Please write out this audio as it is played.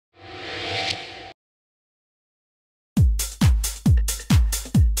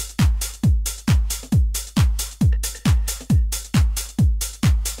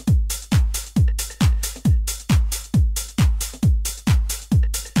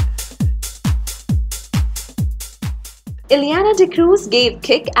Ileana D'Cruz gave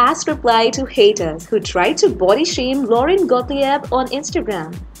kick-ass reply to haters who tried to body shame Lauren Gottlieb on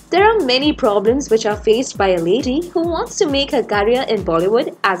Instagram. There are many problems which are faced by a lady who wants to make her career in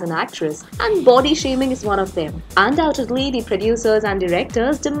Bollywood as an actress, and body shaming is one of them. Undoubtedly, the producers and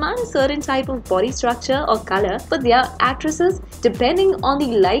directors demand a certain type of body structure or color for their actresses depending on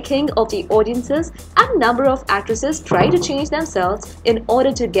the liking of the audiences, and number of actresses try to change themselves in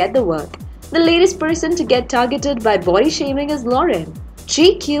order to get the work. The latest person to get targeted by body shaming is Lauren.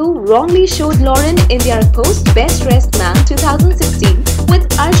 GQ wrongly showed Lauren in their post Best Dressed Man 2016 with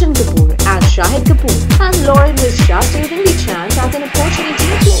Arjun Kapoor and Shahid Kapoor, and Lauren was just using the chance as an opportunity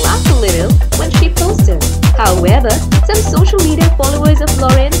to laugh a little when she posted. However, some social media followers of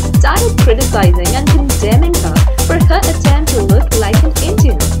Lauren started criticizing and condemning her for her attempt to look like an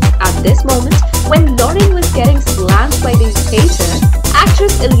Indian. At this moment, when Lauren was getting slammed by these haters,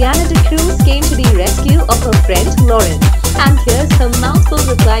 actress Ileana D'Cruz came to the rescue of her friend Lauren. And here's her mouthful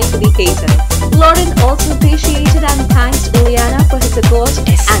reply to the haters. Lauren also appreciated and thanked Ileana for her support,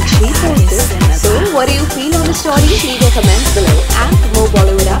 and she posted, "So what do you feel on the story? Leave your comments below and